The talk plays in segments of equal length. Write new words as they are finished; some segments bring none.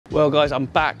Well guys, I'm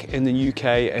back in the UK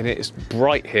and it's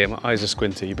bright here, my eyes are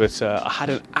squinty, but I had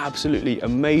an absolutely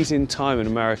amazing time in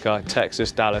America,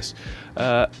 Texas, Dallas.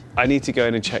 I need to go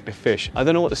in and check the fish. I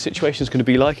don't know what the situation's going to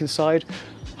be like inside.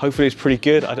 Hopefully it's pretty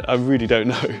good, I really don't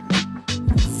know.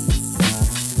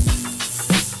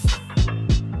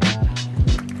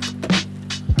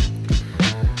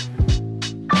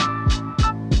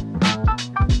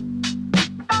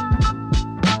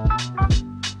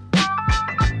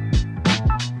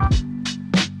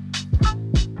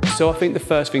 So I think the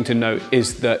first thing to note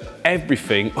is that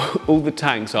everything, all the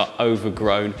tanks are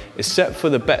overgrown, except for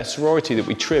the betta sorority that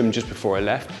we trimmed just before I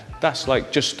left. That's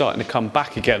like just starting to come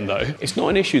back again though. It's not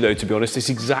an issue though, to be honest. It's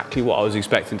exactly what I was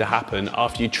expecting to happen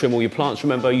after you trim all your plants.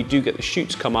 Remember, you do get the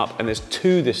shoots come up and there's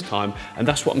 2 this time, and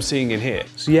that's what I'm seeing in here.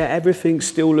 So yeah, everything's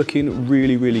still looking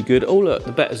really, really good. Oh look,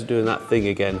 the bettas are doing that thing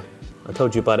again. I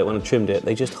told you about it when I trimmed it.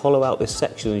 They just hollow out this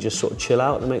section and just sort of chill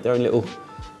out and make their own little,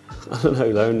 I don't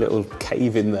know, their own little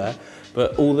cave in there.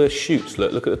 But all the shoots,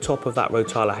 look at the top of that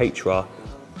Rotala Hra,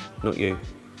 not you.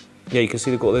 Yeah, you can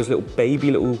see they've got those little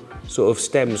baby little sort of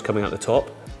stems coming out the top.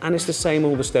 And it's the same,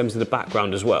 all the stems in the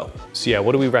background as well. So yeah,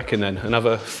 what do we reckon then?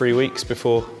 Another 3 weeks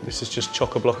before this is just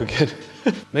chock-a-block again?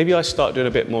 Maybe I start doing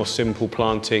a bit more simple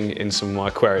planting in some of my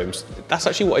aquariums. That's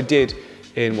actually what I did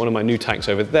in one of my new tanks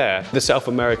over there, the South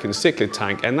American cichlid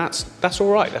tank, and that's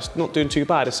all right. That's not doing too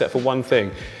bad, except for one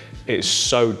thing. It's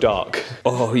so dark.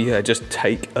 Oh yeah, just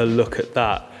take a look at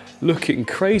that. Looking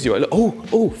crazy, right? Look,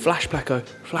 oh, flash pleco,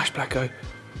 flash pleco.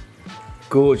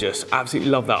 Gorgeous, absolutely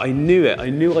love that. I knew it, I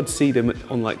knew I'd see them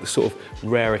on like the sort of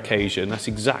rare occasion. That's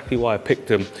exactly why I picked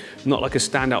them. Not like a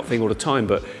standout thing all the time,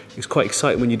 but it's quite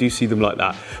exciting when you do see them like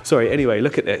that. Sorry, anyway,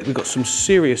 look at it. We've got some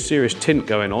serious tint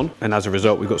going on. And as a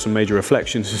result, we've got some major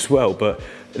reflections as well. But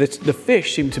the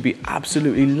fish seem to be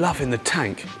absolutely loving the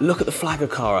tank. Look at the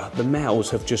Flagacara. The males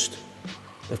have just,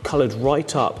 they've colored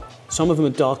right up. Some of them are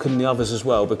darker than the others as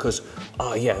well because,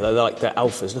 oh yeah, they're like their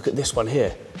alphas. Look at this one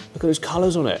here. Look at those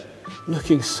colors on it.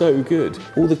 Looking so good.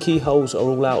 All the keyholes are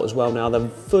all out as well now. They're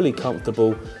fully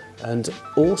comfortable. And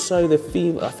also the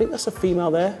female, I think that's a female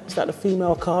there. Is that the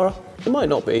female Cara? It might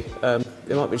not be. It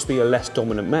might just be a less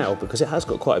dominant male because it has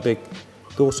got quite a big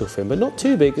dorsal fin, but not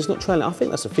too big. It's not trailing. I think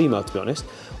that's a female, to be honest.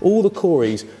 All the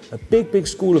Cories, a big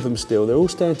school of them still. They're all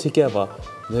staying together.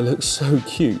 And they look so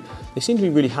cute. They seem to be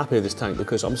really happy with this tank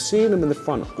because I'm seeing them in the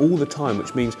front all the time,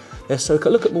 which means they're so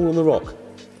cool. Look at them all on the rock.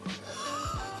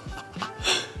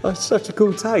 That's such a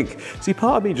cool tank. See,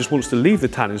 part of me just wants to leave the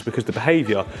tannins because the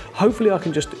behaviour. Hopefully I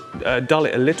can just dull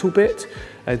it a little bit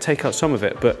and take out some of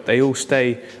it, but they all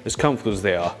stay as comfortable as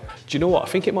they are. Do you know what?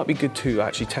 I think it might be good to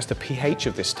actually test the pH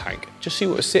of this tank. Just see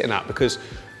what it's sitting at because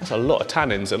that's a lot of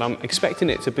tannins and I'm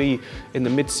expecting it to be in the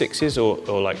mid-6s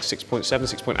or like 6.7,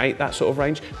 6.8, that sort of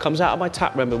range. Comes out of my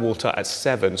tap member water at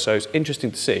 7, so it's interesting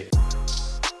to see.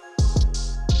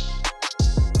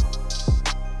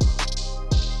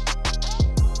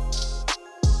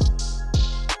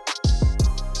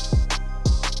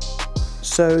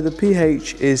 So the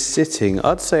pH is sitting,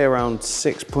 I'd say around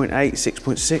 6.8,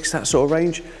 6.6, that sort of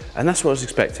range. And that's what I was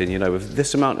expecting, you know, with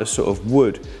this amount of sort of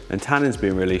wood and tannins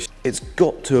being released, it's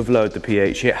got to have lowered the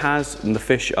pH. It has, and the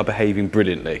fish are behaving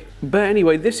brilliantly. But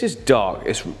anyway, this is dark.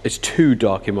 It's too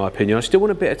dark in my opinion. I still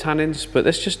want a bit of tannins, but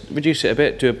let's just reduce it a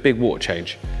bit, do a big water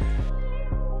change.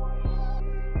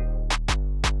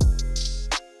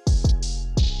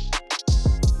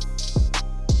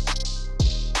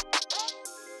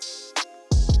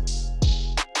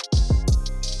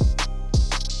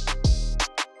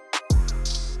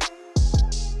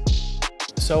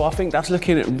 So I think that's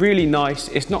looking really nice.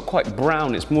 It's not quite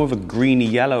brown, it's more of a greeny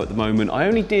yellow at the moment. I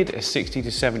only did a 60 to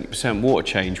 70% water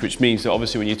change, which means that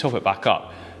obviously when you top it back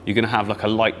up, you're gonna have like a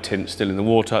light tint still in the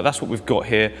water. That's what we've got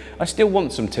here. I still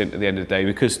want some tint at the end of the day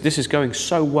because this is going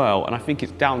so well and I think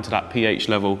it's down to that pH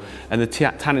level and the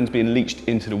tannins being leached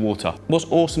into the water. What's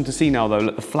awesome to see now though,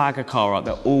 look, the Flagacara,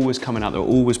 they're always coming out, they're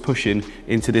always pushing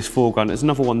into this foreground. There's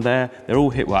another one there, they're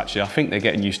all hit, well actually I think they're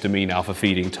getting used to me now for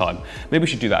feeding time. Maybe we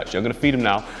should do that actually, I'm gonna feed them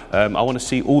now. I wanna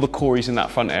see all the Cories in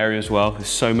that front area as well, there's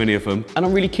so many of them. And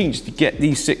I'm really keen just to get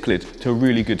these cichlid to a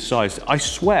really good size. I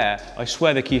swear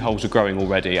the keyholes are growing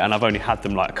already and I've only had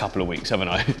them like a couple of weeks, haven't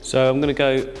I? So I'm gonna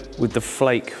go with the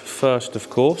flake first, of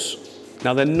course.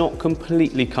 Now they're not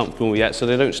completely comfortable yet, so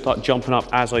they don't start jumping up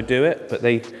as I do it, but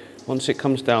once it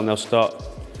comes down, they'll start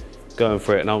going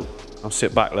for it and I'll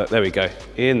sit back, look, there we go.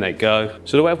 In they go.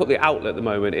 So the way I've got the outlet at the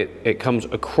moment, it comes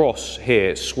across here,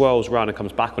 it swirls around and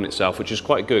comes back on itself, which is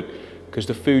quite good because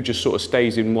the food just sort of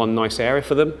stays in one nice area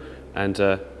for them and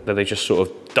then they just sort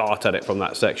of dart at it from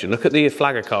that section. Look at the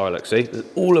Flagacara, look, see? There's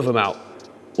all of them out.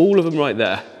 All of them right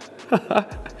there.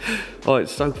 Oh,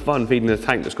 it's so fun feeding a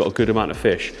tank that's got a good amount of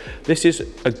fish. This is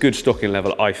a good stocking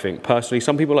level, I think. Personally,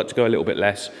 some people like to go a little bit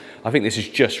less. I think this is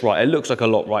just right. It looks like a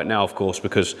lot right now, of course,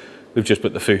 because we've just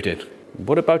put the food in.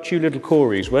 What about you little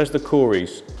cories? Where's the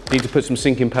cories? Need to put some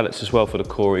sinking pellets as well for the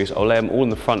cories. I'll lay them all in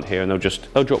the front here and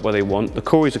they'll drop where they want. The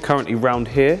cories are currently round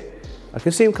here. I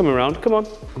can see them coming around, come on.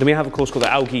 Then we have, of course, got the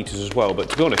algae eaters as well, but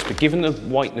to be honest, given the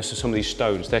whiteness of some of these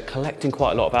stones, they're collecting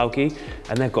quite a lot of algae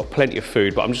and they've got plenty of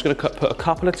food, but I'm just gonna put a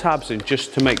couple of tabs in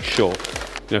just to make sure.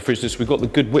 You know, for instance, we've got the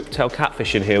good whiptail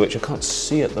catfish in here, which I can't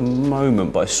see at the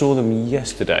moment, but I saw them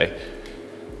yesterday.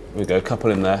 There we go, a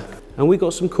couple in there. And we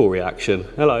got some cory action.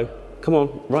 Hello, come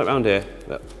on, right round here.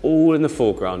 They're all in the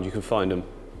foreground, you can find them.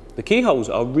 The keyholes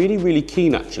are really, really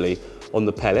keen actually on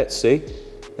the pellets, see?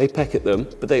 They peck at them,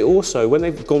 but they also, when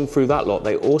they've gone through that lot,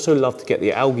 they also love to get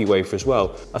the algae wafer as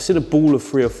well. I've seen a ball of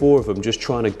 3 or 4 of them just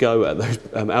trying to go at those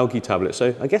algae tablets,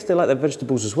 so I guess they like their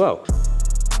vegetables as well.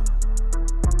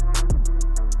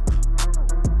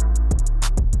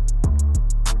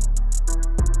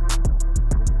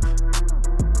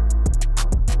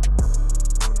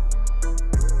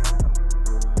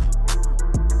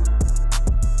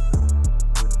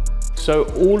 So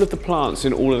all of the plants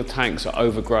in all of the tanks are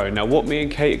overgrown. Now what me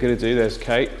and Kate are going to do, there's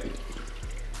Kate.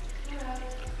 Hello.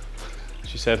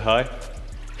 She said hi.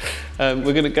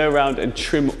 We're going to go around and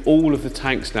trim all of the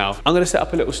tanks now. I'm going to set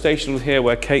up a little station on here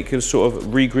where Kate can sort of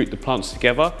regroup the plants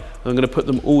together. I'm going to put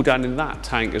them all down in that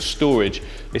tank as storage.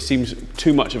 It seems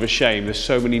too much of a shame. There's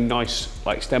so many nice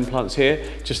like stem plants here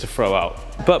just to throw out.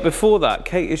 But before that,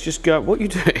 Kate is just going, what are you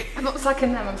doing? I'm not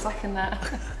sucking them, I'm sucking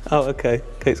that. Oh, okay.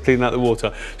 Kate's cleaning out the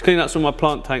water. She's cleaning out some of my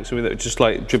plant tanks for me that are just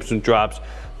like dribs and drabs.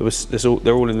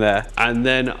 They're all in there. And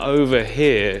then over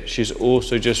here, she's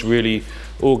also just really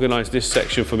organised this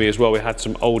section for me as well. We had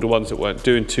some older ones that weren't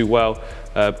doing too well.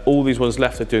 All these ones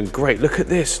left are doing great. Look at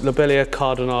this, Lobelia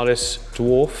cardinalis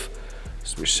dwarf,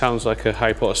 which sounds like a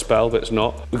Harry Potter spell, but it's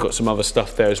not. We've got some other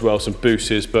stuff there as well, some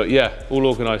BUSINESS, but yeah, all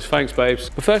organised. Thanks, babes.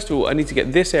 But first of all, I need to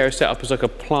get this area set up as like a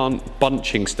plant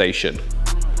bunching station.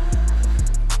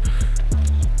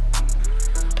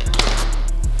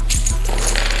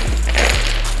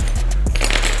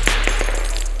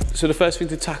 So the first thing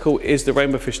to tackle is the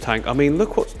rainbow fish tank. I mean,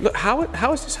 look how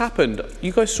has this happened?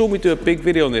 You guys saw me do a big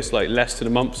video on this like less than a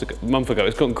month ago.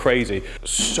 It's gone crazy.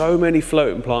 So many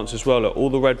floating plants as well. Look, all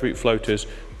the red root floaters,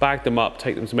 bag them up,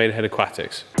 take them to Maidenhead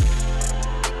Aquatics.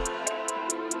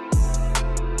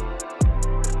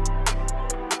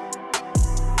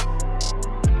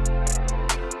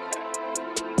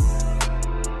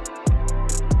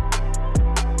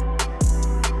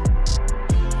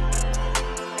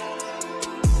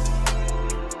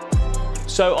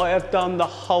 So I have done the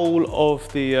whole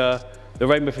of the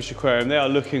rainbow fish aquarium. They are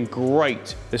looking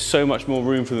great. There's so much more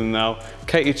room for them now.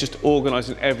 Katie's just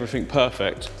organising everything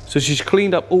perfect. So she's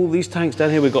cleaned up all these tanks down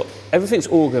here. We've got, everything's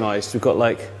organised. We've got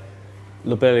like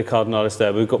Lobelia cardinalis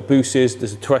there. We've got BUSINESS.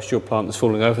 There's a terrestrial plant that's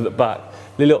falling over the back.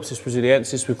 Liliopsis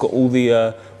brasiliensis. We've got all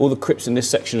the crypts in this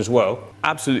section as well.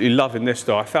 Absolutely loving this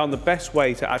though. I found the best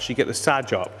way to actually get the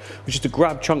sage up, which is to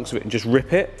grab chunks of it and just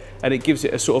rip it, and it gives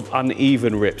it a sort of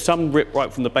uneven rip. Some rip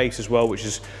right from the base as well, which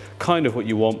is kind of what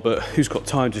you want, but who's got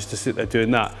time just to sit there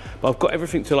doing that? But I've got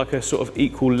everything to like a sort of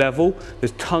equal level.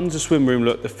 There's tons of swim room.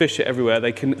 Look, the fish are everywhere.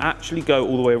 They can actually go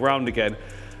all the way around again.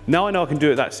 Now I know I can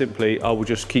do it that simply, I will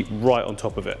just keep right on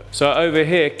top of it. So over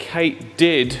here, Kate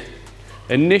did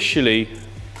initially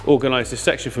organise this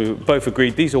section for me. Both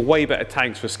agreed these are way better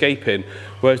tanks for scaping,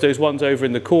 whereas those ones over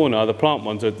in the corner, the plant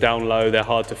ones, are down low, they're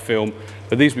hard to film,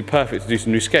 but these would be perfect to do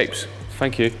some new scapes.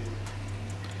 Thank you.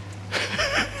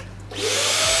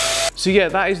 So yeah,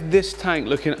 that is this tank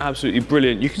looking absolutely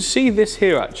brilliant. You can see this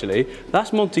here actually,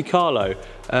 that's Monte Carlo.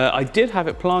 I did have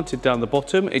it planted down the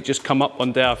bottom. It just come up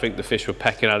one day, I think the fish were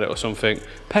pecking at it or something.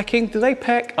 Pecking, do they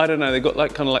peck? I don't know, they got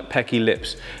like kind of like pecky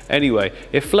lips. Anyway,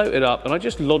 it floated up and I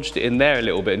just lodged it in there a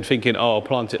little bit and thinking, oh, I'll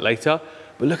plant it later.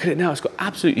 But look at it now, it's got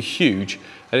absolutely huge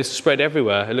and it's spread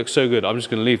everywhere. It looks so good, I'm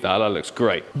just gonna leave that, that looks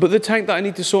great. But the tank that I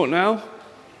need to sort now,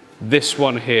 this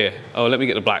one here. Oh, let me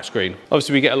get the black screen.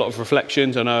 Obviously we get a lot of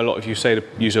reflections. I know a lot of you say to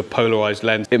use a polarized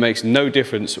lens. It makes no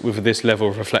difference with this level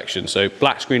of reflection. So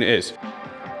black screen it is.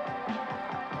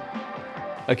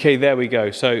 Okay, there we go.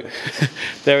 So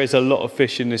there is a lot of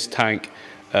fish in this tank.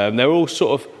 They're all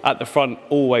sort of at the front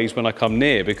always when I come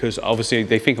near because obviously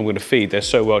they think I'm going to feed. They're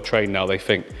so well trained now, they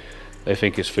think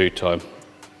it's food time.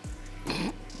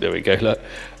 There we go, look.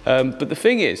 But the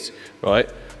thing is, right,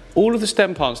 all of the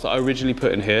stem plants that I originally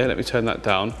put in here, let me turn that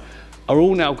down, are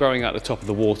all now growing out the top of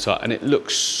the water and it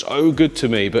looks so good to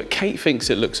me, but Kate thinks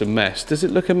it looks a mess. Does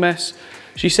it look a mess?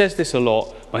 She says this a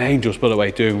lot. My angels, by the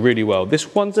way, doing really well.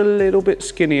 This one's a little bit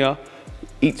skinnier,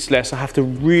 eats less. I have to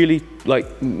really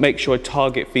like make sure I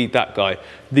target feed that guy.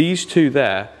 These two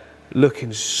there,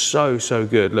 looking so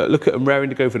good. Look at them raring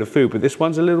to go for the food, but this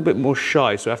one's a little bit more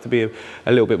shy, so I have to be a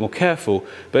little bit more careful.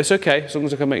 But it's okay, as long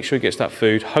as I can make sure he gets that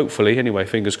food, hopefully, anyway,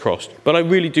 fingers crossed. But I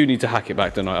really do need to hack it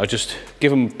back, don't I? I just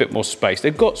give them a bit more space.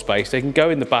 They've got space, they can go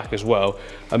in the back as well.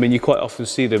 I mean, you quite often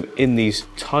see them in these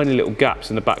tiny little gaps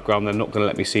in the background they're not gonna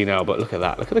let me see now, but look at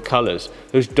that, look at the colors.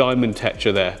 Those diamond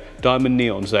tetra there, diamond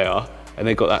neons they are, and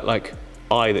they've got that like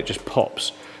eye that just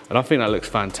pops. And I think that looks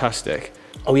fantastic.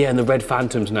 Oh yeah, and the red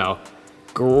phantoms now,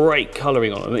 great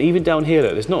colouring on them. Even down here,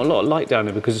 look, there's not a lot of light down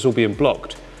there because it's all being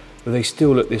blocked, but they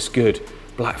still look this good.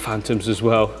 Black phantoms as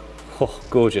well, oh,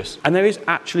 gorgeous. And there is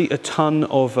actually a ton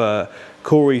of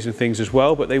cories and things as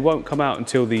well, but they won't come out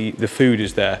until the food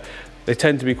is there. They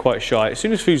tend to be quite shy. As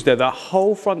soon as food's there, that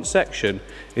whole front section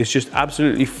is just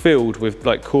absolutely filled with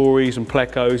like cories and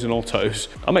plecos and ottos.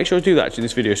 I'll make sure I do that actually in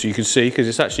this video so you can see, because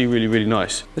it's actually really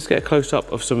nice. Let's get a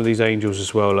close-up of some of these angels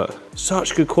as well. Look,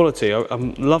 such good quality.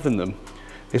 I'm loving them.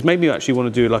 It's made me actually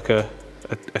want to do like a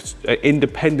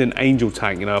independent angel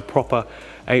tank, you know, a proper,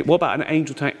 what about an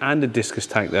angel tank and a discus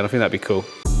tank then? I think that'd be cool.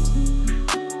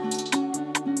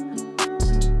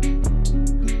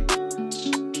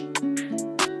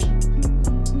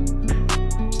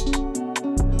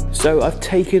 So I've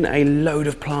taken a load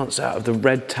of plants out of the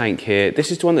red tank here.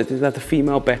 This is the one that did have the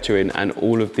female betta in, and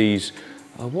all of these,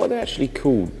 what are they actually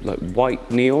called? Like white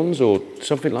neons or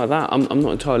something like that? I'm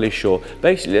not entirely sure.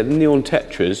 Basically, they're neon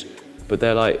tetras, but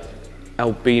they're like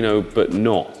albino, but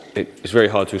not. It's very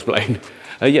hard to explain.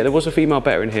 Yeah, there was a female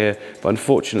betta in here, but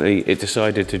unfortunately it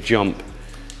decided to jump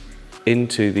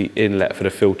into the inlet for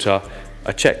the filter.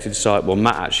 I checked inside, well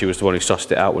Matt actually was the one who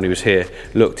sussed it out when he was here,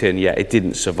 looked in, yeah, it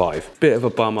didn't survive. Bit of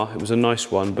a bummer, it was a nice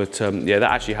one, but yeah,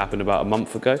 that actually happened about a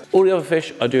month ago. All the other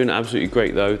fish are doing absolutely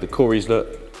great though. The cories,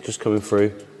 look, just coming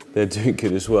through, they're doing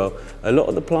good as well. A lot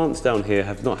of the plants down here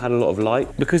have not had a lot of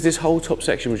light because this whole top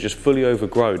section was just fully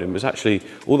overgrown and was actually,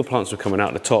 all the plants were coming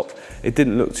out the top. It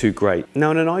didn't look too great. Now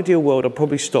in an ideal world, I'd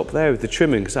probably stop there with the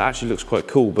trimming because that actually looks quite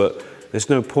cool, but there's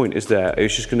no point, is there?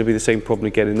 It's just gonna be the same problem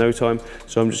again in no time.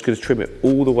 So I'm just gonna trim it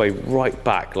all the way right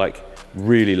back, like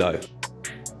really low.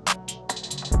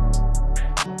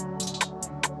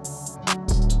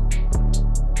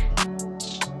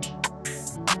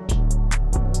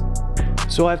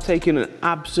 So I've taken an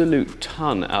absolute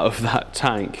ton out of that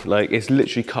tank. Like it's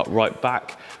literally cut right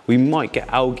back. We might get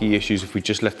algae issues if we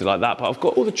just left it like that, but I've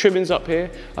got all the trimmings up here.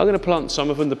 I'm gonna plant some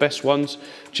of them, the best ones,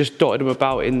 just dotted them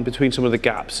about in between some of the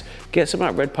gaps. Get some of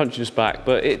that red punchiness back,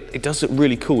 but it does look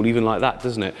really cool even like that,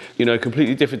 doesn't it? You know,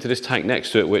 completely different to this tank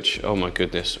next to it, which, oh my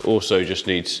goodness, also just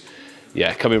needs,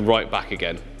 yeah, coming right back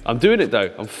again. I'm doing it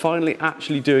though. I'm finally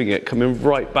actually doing it, coming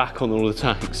right back on all the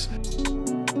tanks.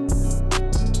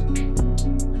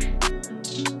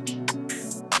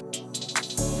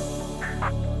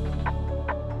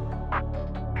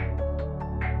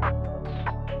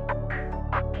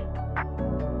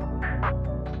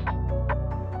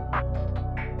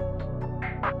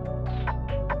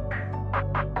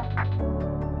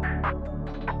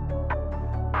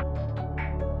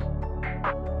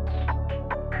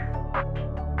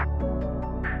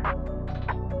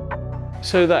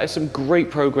 So that is some great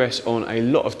progress on a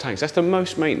lot of tanks. That's the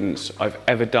most maintenance I've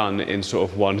ever done in sort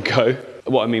of one go.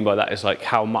 What I mean by that is like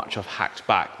how much I've hacked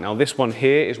back. Now this one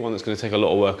here is one that's going to take a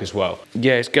lot of work as well.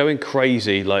 Yeah, it's going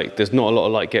crazy. Like there's not a lot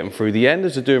of light getting through. The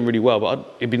enders are doing really well,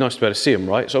 but it'd be nice to be able to see them,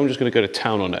 right? So I'm just going to go to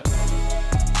town on it.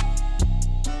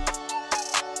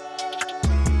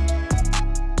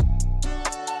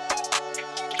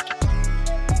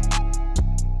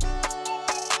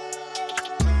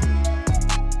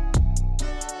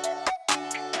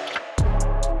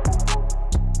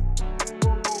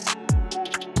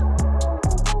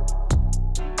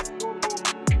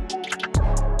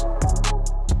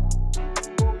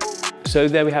 So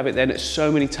there we have it then.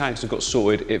 So many tanks have got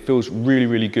sorted. It feels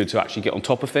really good to actually get on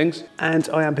top of things. And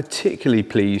I am particularly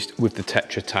pleased with the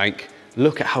Tetra tank.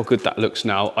 Look at how good that looks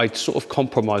now. I sort of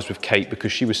compromised with Kate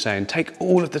because she was saying, take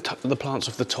all of the plants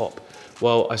off the top.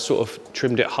 Well, I sort of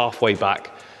trimmed it halfway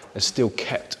back and still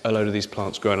kept a load of these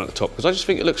plants growing at the top because I just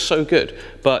think it looks so good.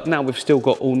 But now we've still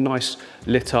got all nice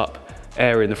lit up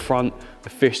area in the front. The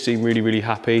fish seem really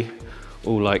happy.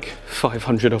 All like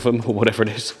 500 of them or whatever it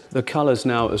is. The colors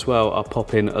now as well are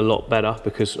popping a lot better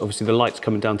because obviously the light's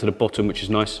coming down to the bottom, which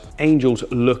is nice. Angels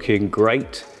looking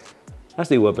great. as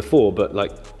they were before, but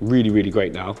like really, really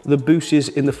great now. The busies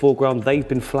in the foreground, they've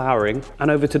been flowering.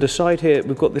 And over to the side here,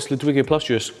 we've got this Ludwigia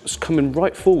plustrus coming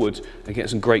right forward and getting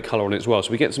some great colour on it as well.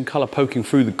 So we get some colour poking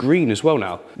through the green as well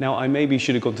now. Now, I maybe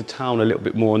should have gone to town a little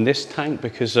bit more on this tank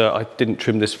because I didn't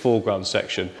trim this foreground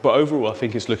section. But overall, I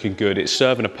think it's looking good. It's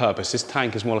serving a purpose. This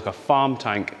tank is more like a farm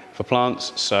tank for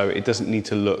plants, so it doesn't need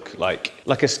to look like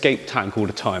a scape tank all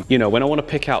the time. You know, when I want to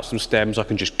pick out some stems, I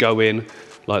can just go in,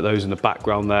 like those in the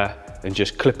background there, and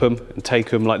just clip them and take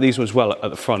them, like these ones as well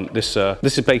at the front. This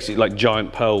is basically like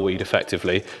giant pearlweed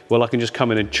effectively. Well, I can just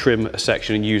come in and trim a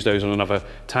section and use those on another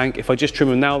tank. If I just trim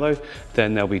them now though,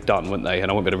 then they'll be done, won't they? And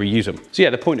I won't be able to reuse them. So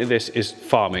yeah, the point of this is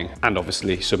farming and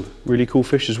obviously some really cool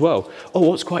fish as well. Oh,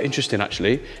 what's quite interesting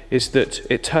actually is that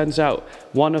it turns out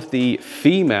one of the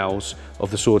females of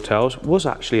the swordtails was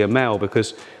actually a male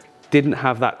because didn't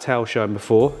have that tail showing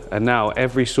before, and now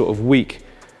every sort of week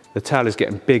the tail is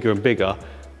getting bigger and bigger.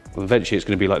 Eventually it's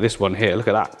going to be like this one here, look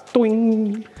at that.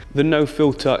 Doing. The no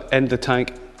filter end of the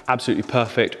tank, absolutely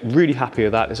perfect, really happy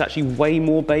with that. There's actually way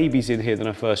more babies in here than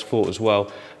I first thought as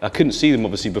well. I couldn't see them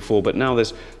obviously before, but now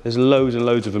there's loads and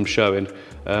loads of them showing.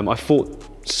 I thought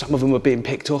some of them were being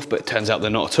picked off, but it turns out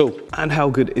they're not at all. And how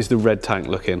good is the red tank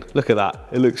looking? Look at that,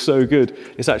 it looks so good.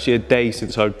 It's actually a day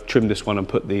since I trimmed this one and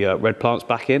put the red plants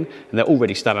back in, and they're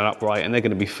already standing upright and they're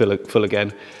gonna be full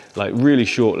again, like really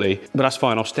shortly. But that's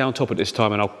fine, I'll stay on top of this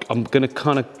time and I'm gonna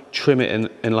kind of trim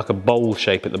it in like a bowl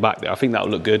shape at the back there. I think that'll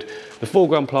look good. The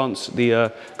foreground plants,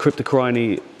 the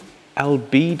Cryptocorini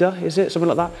albida, is it? Something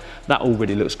like that? That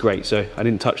already looks great, so I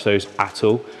didn't touch those at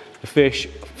all. The fish,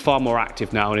 far more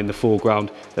active now and in the foreground.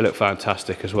 They look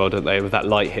fantastic as well, don't they, with that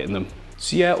light hitting them.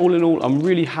 So yeah, all in all, I'm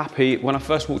really happy. When I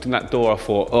first walked in that door, I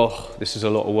thought, oh, this is a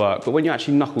lot of work. But when you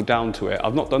actually knuckle down to it,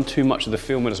 I've not done too much of the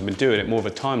filming as I've been doing it, more of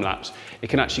a time lapse. It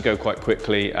can actually go quite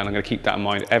quickly, and I'm gonna keep that in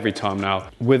mind every time now.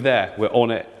 We're there, we're on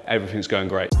it, everything's going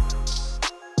great.